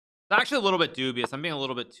It's actually a little bit dubious. I'm being a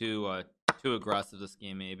little bit too aggressive this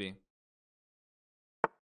game, maybe.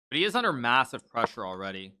 But he is under massive pressure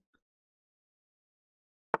already.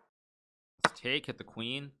 Let's take, hit the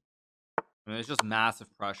queen. I mean, it's just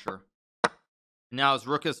massive pressure. And now his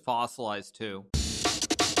rook is fossilized too.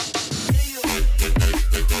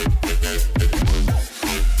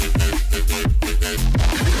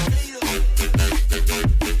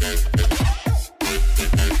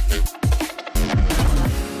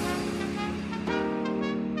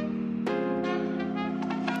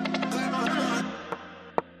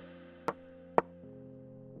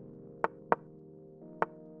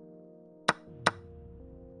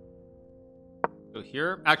 So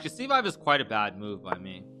here, actually, C5 is quite a bad move by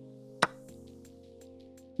me.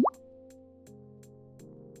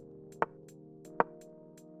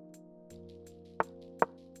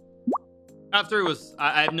 F3 was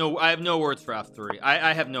I have no words for F3.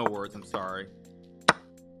 I have no words. I'm sorry.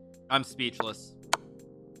 I'm speechless.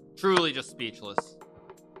 Truly just speechless.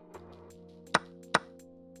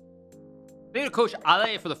 Thank you to Coach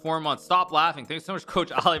Ale for the 4 months. Stop laughing. Thanks so much,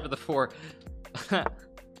 Coach Ale, for the 4.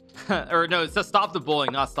 Or no, it says stop the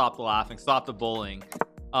bullying, not stop the laughing. Stop the bullying.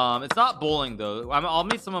 It's not bullying though. I'll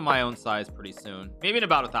meet some of my own size pretty soon. Maybe in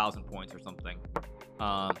about 1,000 points or something.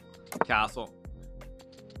 Castle.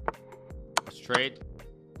 Let's trade.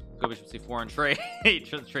 Let's go bishop c4 and trade.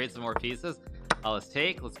 Trade some more pieces. Let's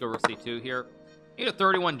take. Let's go rook c2 here. You get a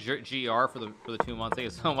 31 GR for the 2 months. Thank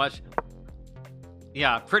you so much.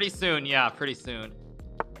 Yeah, pretty soon. Yeah, pretty soon.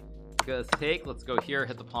 Let's take. Let's go here.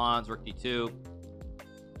 Hit the pawns. Rook d2.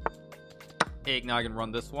 Take. Now I can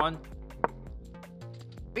run this one.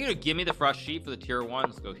 Are you gonna give me the fresh sheet for the tier 1?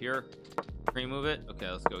 Let's go here. Pre-move it.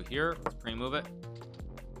 Okay, let's go here. Let's pre-move it.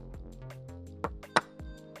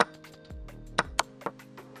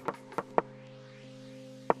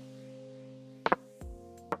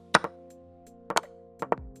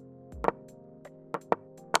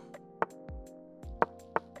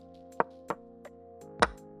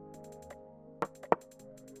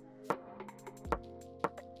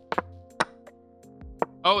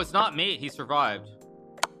 Oh, it's not mate. He survived.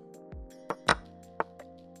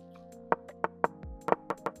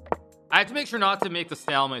 I have to make sure not to make the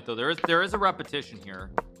stalemate though. There is a repetition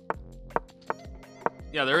here.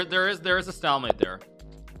 Yeah, there is a stalemate there.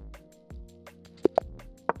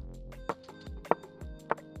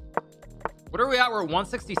 What are we at? We're at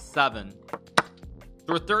 167. So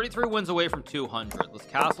we're 33 wins away from 200. Let's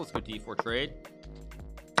castle. Let's go d4 trade.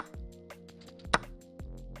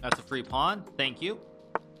 That's a free pawn. Thank you.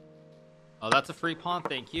 Oh, that's a free pawn.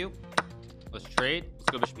 Thank you. Let's trade. Let's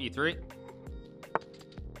go bishop e3.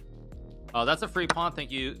 Oh, that's a free pawn. Thank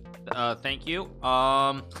you. Thank you.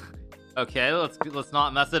 Okay, let's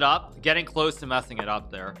not mess it up. Getting close to messing it up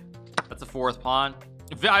there. That's a fourth pawn.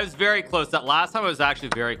 I was very close. That last time I was actually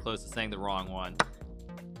very close to saying the wrong one.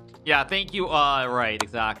 Yeah, thank you. Right,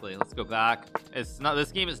 exactly. Let's go back. It's not,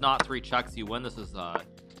 this game is not 3 checks you win. This is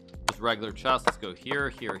just regular chess. Let's go here,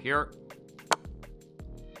 here, here.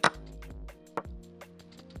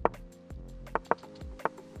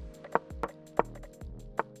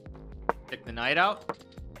 Take the knight out.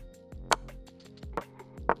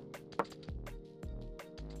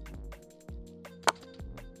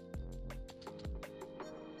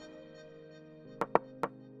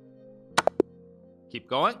 Keep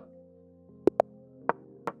going.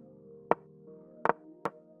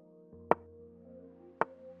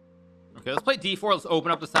 Okay, let's play d4. Let's open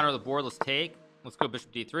up the center of the board. Let's take. Let's go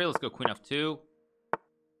bishop d3. Let's go queen f2.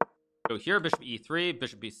 Go here, bishop e3,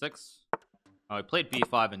 bishop b6. Oh, I played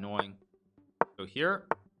b5, annoying. Go here.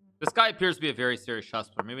 This guy appears to be a very serious chess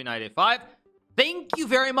player. Maybe knight a5. Thank you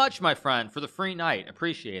very much, my friend, for the free knight.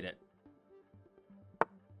 Appreciate it.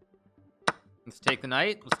 Let's take the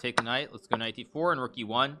knight. Let's take the knight. Let's go knight d4 and rook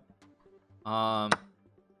e1.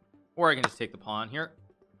 Or I can just take the pawn here.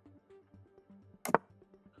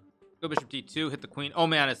 Go bishop d2. Hit the queen. Oh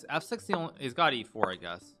man, it's f6. The only, he's got e4, I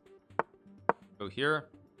guess. Go here.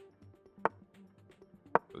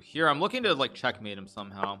 Go here. I'm looking to like checkmate him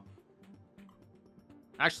somehow.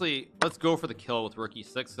 Actually, let's go for the kill with rook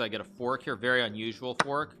e6 because I get a fork here. Very unusual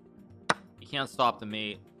fork. You can't stop the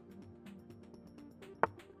mate.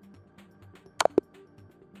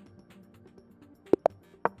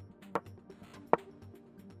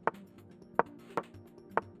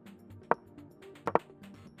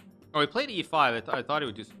 Oh, he played e5. I thought he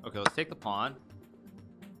would do. Okay, let's take the pawn.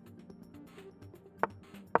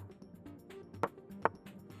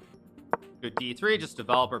 Good d3. Just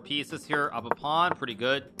develop our pieces here. Up a pawn. Pretty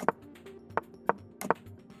good.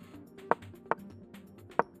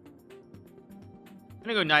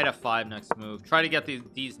 gonna go knight f5 next move. Try to get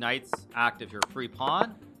these knights active here. Free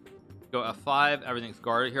pawn. Go f5. Everything's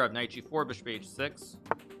guarded here. I have knight g4, bishop h6.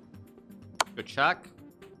 Go check.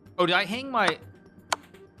 Oh, did I hang my...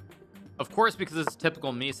 Of course, because this is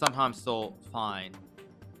typical me, somehow I'm still fine.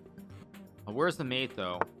 Where's the mate,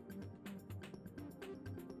 though?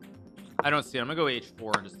 I don't see it. I'm gonna go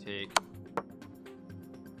h4 and just take.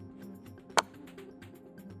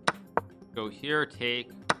 Go here,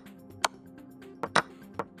 take.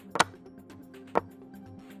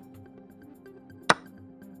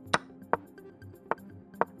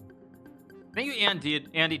 Thank you,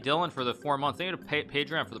 Andy Dillon, for the 4 months. Thank you to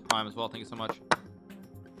Padron for the prime as well. Thank you so much.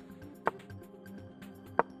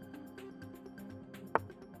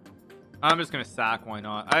 I'm just gonna sack. Why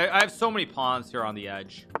not? I have so many pawns here on the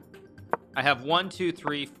edge. I have 1, 2,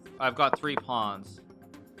 3. I've got 3 pawns.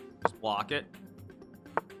 Just block it.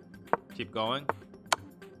 Keep going.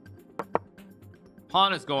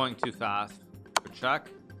 Pawn is going too fast. Good check.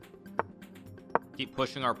 Keep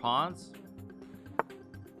pushing our pawns.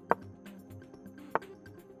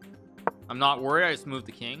 I'm not worried. I just moved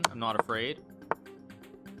the king. I'm not afraid.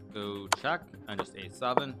 Go check and just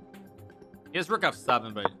a7. He has rook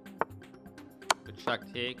f7, but good check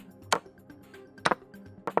take.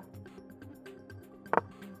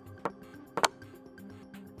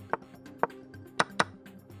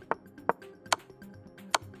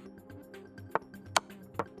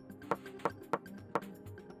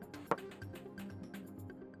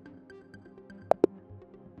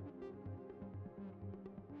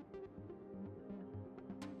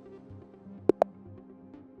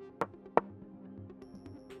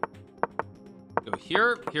 Go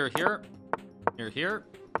here, here, here, here, here.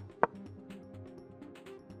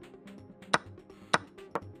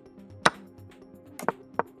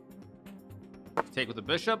 Take with the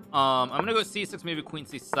bishop. I'm gonna go c6, maybe queen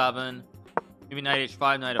c7, maybe knight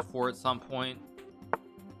h5, knight f4 at some point.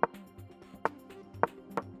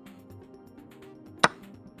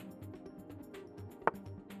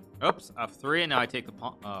 Oops, f3, and now I take the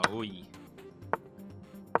pawn. Ooh.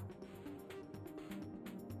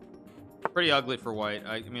 Pretty ugly for white.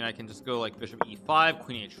 I mean, I can just go like bishop e5,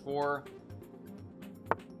 queen h4.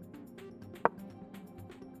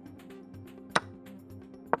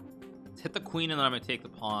 Let's hit the queen, and then I'm gonna take the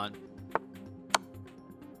pawn.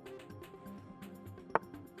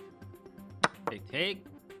 Take.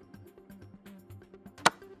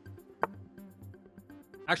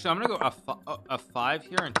 Actually, I'm gonna go f5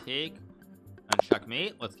 here and take and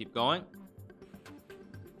checkmate. Let's keep going.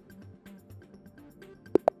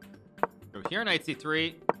 Go here, knight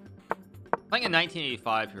c3. Playing in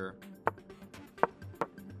 1985 here.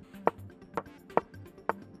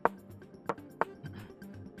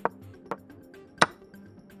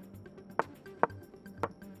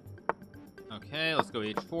 Okay, let's go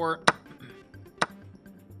h4.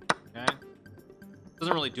 Okay.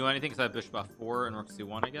 Doesn't really do anything because I have bishop f4 and rook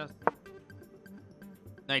c1, I guess.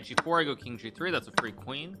 Knight g4, I go king g3. That's a free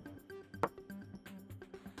queen.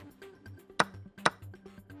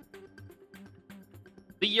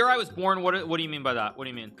 The year I was born. What do you mean by that? What do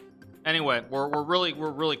you mean? Anyway, we're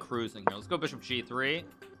really cruising here. Let's go bishop g3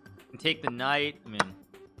 and take the knight. I mean,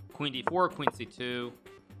 queen d4, queen c2.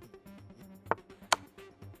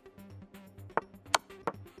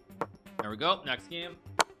 There we go. Next game.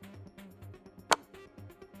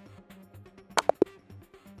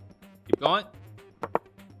 Keep going.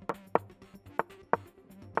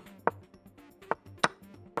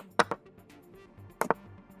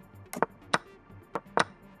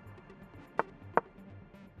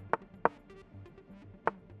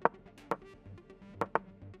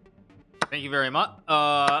 Thank you very much.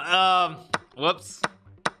 Whoops.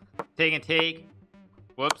 Take and take.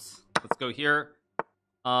 Whoops. Let's go here.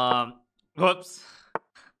 Whoops.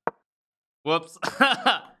 Whoops.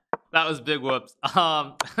 That was big whoops.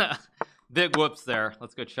 Big whoops there.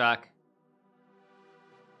 Let's go check.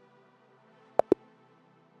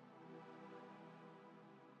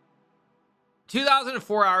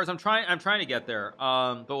 $2,004 hours. I'm trying to get there.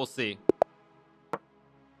 But we'll see.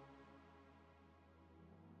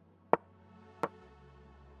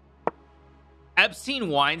 Epstein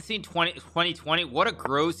Weinstein 2020. What a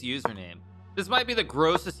gross username. This might be the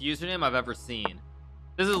grossest username I've ever seen.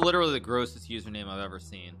 This is literally the grossest username I've ever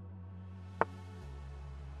seen.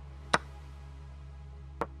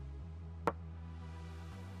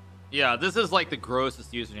 Yeah, this is like the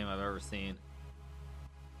grossest username I've ever seen.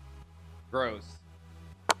 Gross.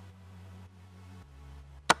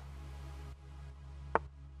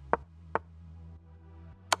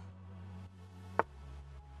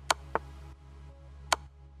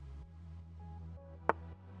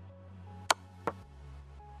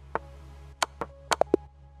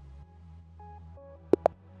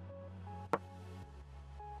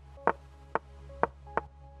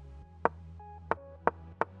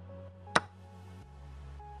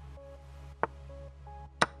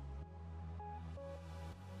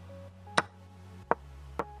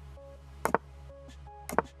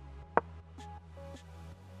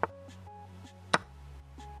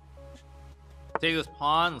 Take this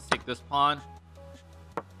pawn. Let's take this pawn.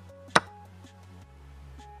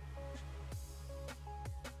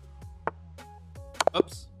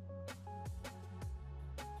 Oops.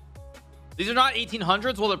 These are not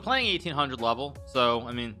 1800s. Well, they're playing 1800 level. So,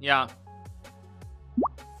 I mean, yeah.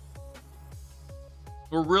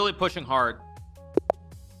 We're really pushing hard.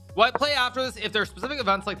 Will I play after this? If there are specific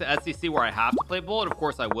events like the SEC where I have to play Bullet, of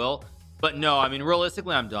course I will. But no, I mean,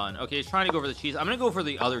 realistically, I'm done. Okay, he's trying to go for the cheese. I'm going to go for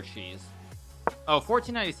the other cheese. Oh,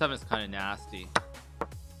 1497 is kind of nasty.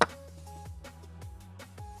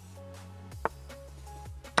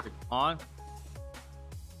 Take pawn.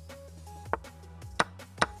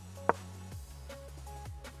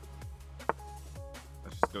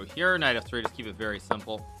 Let's just go here. Knight f3. Just keep it very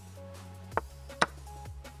simple.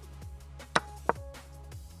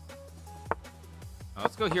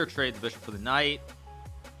 Let's go here, trade the bishop for the knight.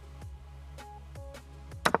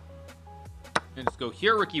 And just go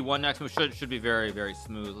here, rook e1 next move. Should be very, very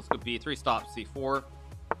smooth. Let's go b3, stop c4.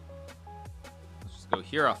 Let's just go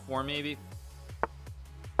here, f4 maybe.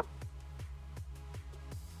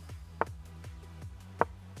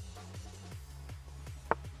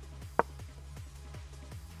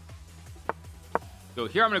 Go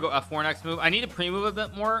here, I'm gonna go f4 next move. I need to pre-move a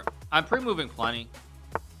bit more. I'm pre-moving plenty.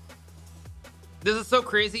 This is so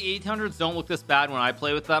crazy. 1800s don't look this bad when I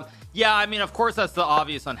play with them. Yeah, I mean, of course, that's the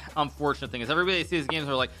obvious unfortunate thing is everybody sees these games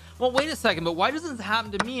are like, well, wait a second, but why doesn't this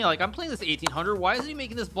happen to me? Like, I'm playing this 1800. Why is he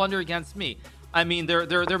making this blunder against me? I mean, there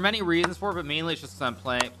are many reasons for it, but mainly it's just because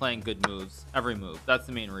I'm playing good moves every move. That's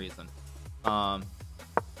the main reason. Go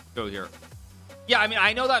here. Yeah, I mean,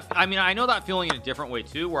 I know that feeling in a different way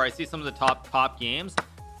too, where I see some of the top games.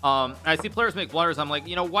 I see players make blunders. I'm like,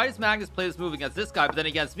 you know, why does Magnus play this move against this guy, but then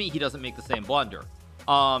against me he doesn't make the same blunder?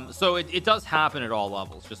 So it does happen at all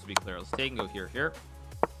levels, just to be clear. Let's take and go here.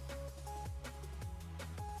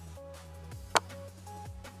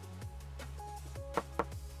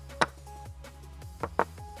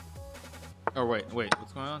 Oh wait,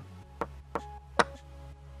 what's going on?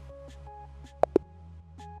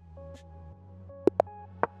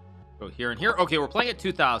 Go here and here. Okay, we're playing at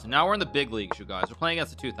 2000. Now we're in the big leagues, you guys. We're playing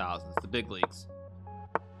against the 2000s, the big leagues.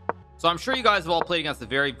 So I'm sure you guys have all played against the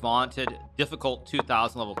very vaunted, difficult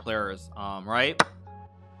 2000 level players, right?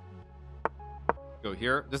 Go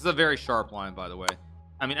here. This is a very sharp line, by the way.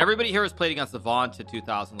 I mean, everybody here has played against the vaunted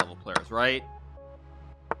 2000 level players, right?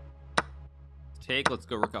 Let's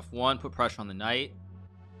go rook f1, put pressure on the knight.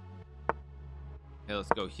 Okay, let's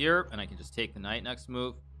go here, and I can just take the knight next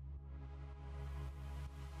move.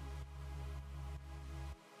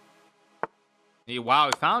 Hey, wow,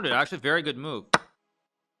 we found it. Actually, very good move.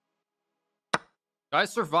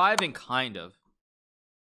 Guys surviving, kind of.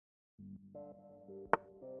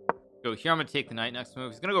 Go here. I'm going to take the knight next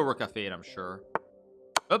move. He's going to go rook f8, I'm sure.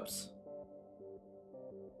 Oops.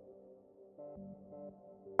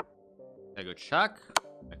 I go check.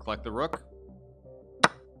 I collect the rook. I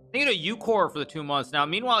need a U-core for the 2 months. Now,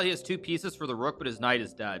 meanwhile, he has 2 pieces for the rook, but his knight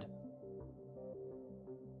is dead.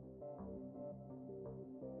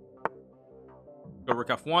 Go rook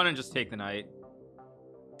f1 and just take the knight.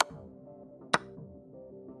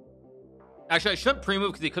 Actually, I shouldn't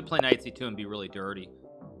pre-move because he could play knight c2 and be really dirty.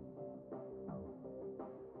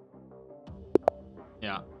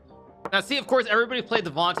 Yeah. Now, see, of course, everybody played the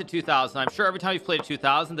vaunted 2000. I'm sure every time you've played a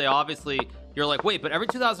 2000, they obviously, you're like, wait, but every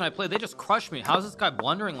 2000 I played, they just crushed me. How's this guy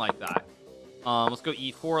blundering like that? Let's go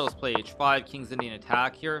e4. Let's play h5. King's Indian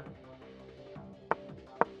attack here.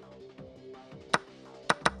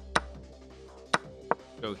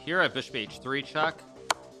 Go here. I have bishop h3 check.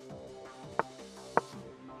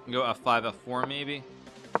 Go f5, f4 maybe.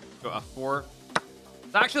 Go f4.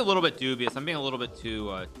 It's actually a little bit dubious. I'm being a little bit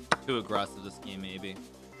too aggressive this game, maybe.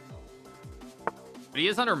 But he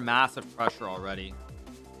is under massive pressure already.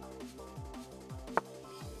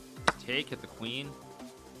 Take, hit the queen.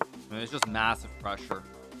 I mean, it's just massive pressure.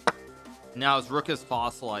 Now his rook is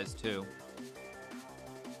fossilized too.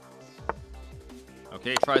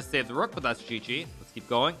 Okay, try to save the rook, but that's GG. Let's keep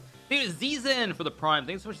going. Thank you to Zizin for the prime.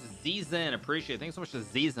 Thanks so much to Zizin. Appreciate it. Thanks so much to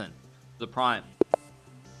Zizin for the prime.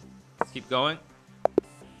 Let's keep going.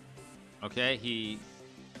 Okay, he...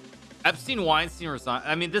 Epstein Weinstein resigned.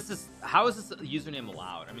 I mean, this is... How is this username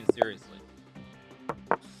allowed? I mean, seriously.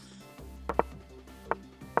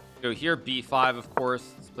 Go here, b5, of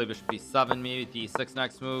course. Let's play bishop b7, maybe d6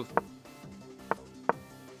 next move.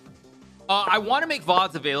 I want to make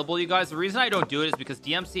VODs available, you guys. The reason I don't do it is because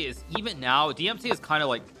DMC is, even now, DMC is kind of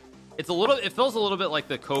like... It feels a little bit like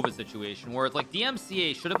the COVID situation, where it's like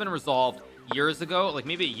DMCA should have been resolved years ago, like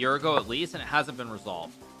maybe a year ago at least, and it hasn't been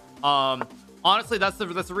resolved. Honestly, that's the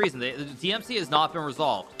reason. The DMC has not been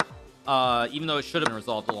resolved. even though it should have been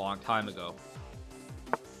resolved a long time ago.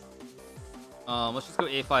 Let's just go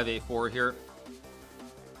a5 a4 here.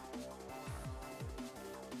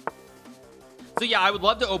 So yeah, I would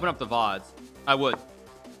love to open up the VODs. I would.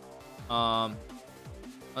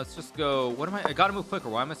 Let's just go. What am I gotta move quicker.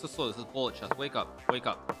 Why am I so slow? This is bullet chest. Wake up. Wake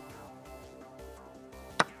up.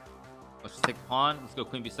 Let's just take the pawn. Let's go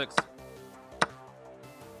queen b6.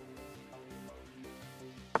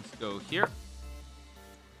 Let's go here.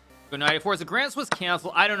 Go knight a4. Is the Grand Swiss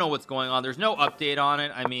cancel? I don't know what's going on. There's no update on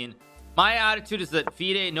it. I mean, my attitude is that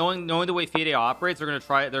FIDE, knowing the way FIDE operates, they're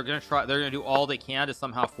gonna do all they can to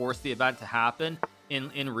somehow force the event to happen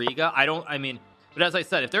in Riga. But as I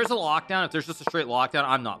said, if there's a lockdown, if there's just a straight lockdown,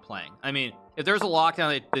 I'm not playing. I mean, if there's a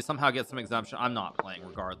lockdown, they somehow get some exemption, I'm not playing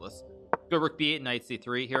regardless. Go rook b8, knight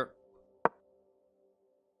c3 here.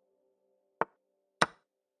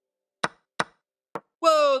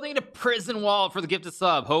 Whoa, they need a prison wall for the gifted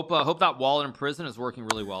sub. Hope that wall in prison is working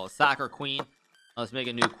really well. Sack our queen. Let's make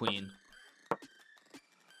a new queen.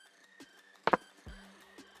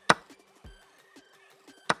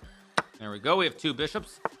 There we go. We have 2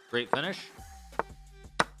 bishops. Great finish.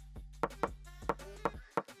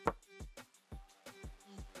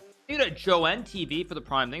 Thank you to Joanne TV for the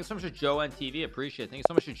prime. Thank you so much to Joanne TV. Appreciate it. Thank you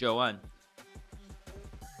so much to Joanne.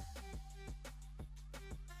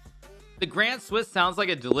 The Grand Swiss sounds like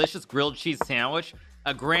a delicious grilled cheese sandwich.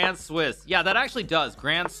 A Grand Swiss. Yeah, that actually does.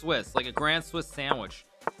 Grand Swiss. Like a Grand Swiss sandwich.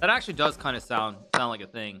 That actually does kind of sound like a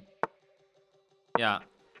thing. Yeah.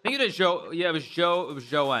 Thank you to Joe. Yeah, it was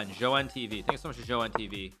Joanne. Joanne TV. Thank you so much to Joanne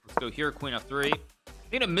TV. Let's go here. Queen f3. Thank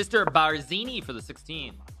you to Mr. Barzini for the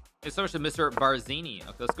 16. Thank you so much to Mr. Barzini.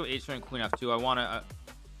 Okay, let's go h3 and queen f2. I want to.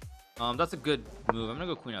 That's a good move. I'm gonna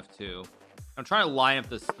go queen f2. I'm trying to line up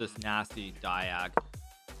this nasty diag.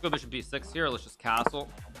 Let's go bishop b6 here. Let's just castle.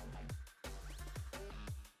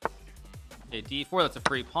 Okay, d4. That's a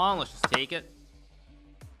free pawn. Let's just take it.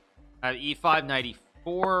 I have e5, knight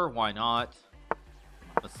e4. Why not?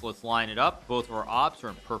 Let's line it up. Both of our ops are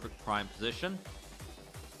in perfect prime position.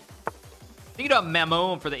 Thank you to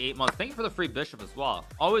Memo for the 8 months. Thank you for the free bishop as well.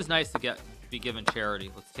 Always nice to be given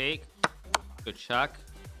charity. Let's take. Good check.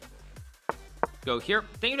 Go here.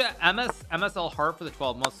 Thank you to MSL Hart for the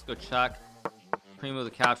 12 months. Let's go check. Remove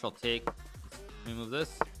the capture. I'll take. Let's remove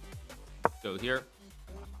this. Go here.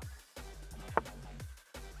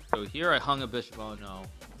 Go here. I hung a bishop. Oh no.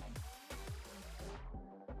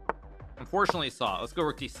 Unfortunately saw. Let's go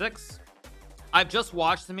rook d6. I've just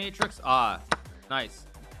watched the Matrix. Nice.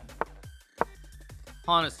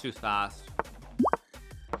 Pawn is too fast.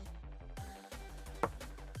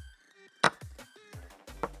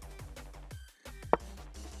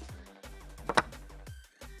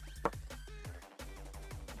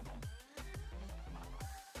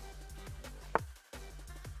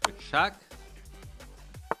 Good check.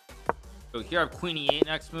 Go here. I have queen e8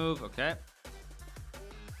 next move. Okay.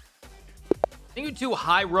 Thank you to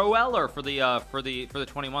High Roeller for the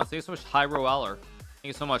 20 months. Thank you so much, High Roeller. Thank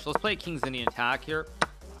you so much. Let's play King's Indian attack here.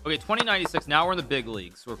 Okay, 2096. Now we're in the big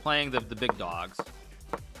leagues. We're playing the big dogs.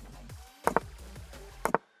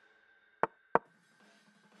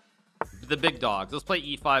 The big dogs. Let's play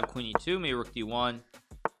e5, queen e2, maybe rook d1.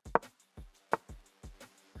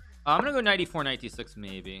 I'm gonna go knight e4, knight d6,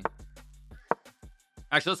 maybe.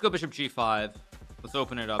 Actually, let's go bishop g5. Let's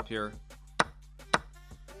open it up here.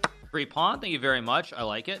 Free pawn. Thank you very much. I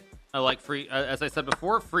like it. I like free. As I said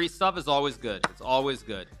before, free stuff is always good. It's always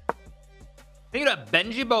good. Thank you to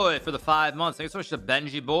Benji Boy for the 5 months. Thank you so much to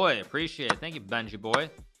Benji Boy. Appreciate it. Thank you, Benji Boy.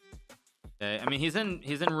 Okay. I mean, he's in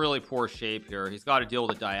really poor shape here. He's got to deal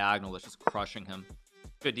with a diagonal that's just crushing him.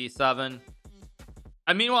 Good d7.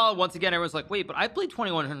 And meanwhile, once again, everyone's like, wait, but I played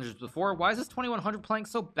 2100s before. Why is this 2100 playing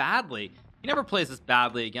so badly? He never plays this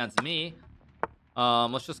badly against me.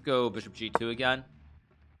 Let's just go bishop g2 again.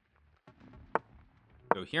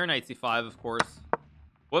 Go here, knight c5, of course.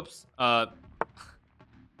 Whoops. Kind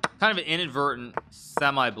of an inadvertent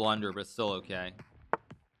semi-blunder, but still okay.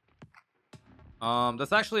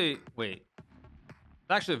 That's actually... Wait.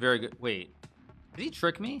 That's actually a very good... Wait. Did he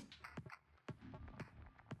trick me?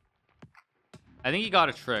 I think he got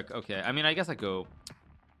a trick. Okay. I mean, I guess I go...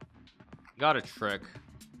 Got a trick.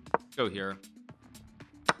 Go here.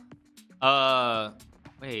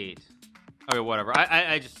 Wait. Okay, whatever.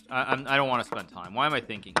 I don't want to spend time. Why am I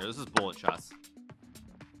thinking here? This is bullet chess.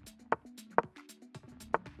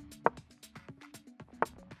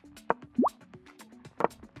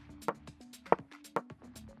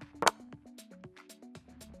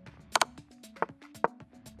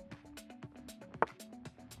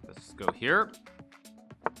 Let's just go here.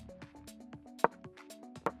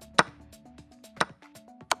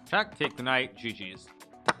 Check. Take the knight. GG's.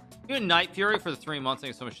 Even Night Fury for the 3 months.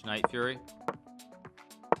 Thank you so much, Night Fury.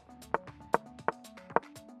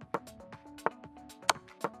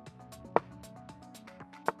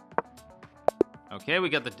 Okay, we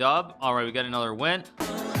got the dub. All right, we got another win.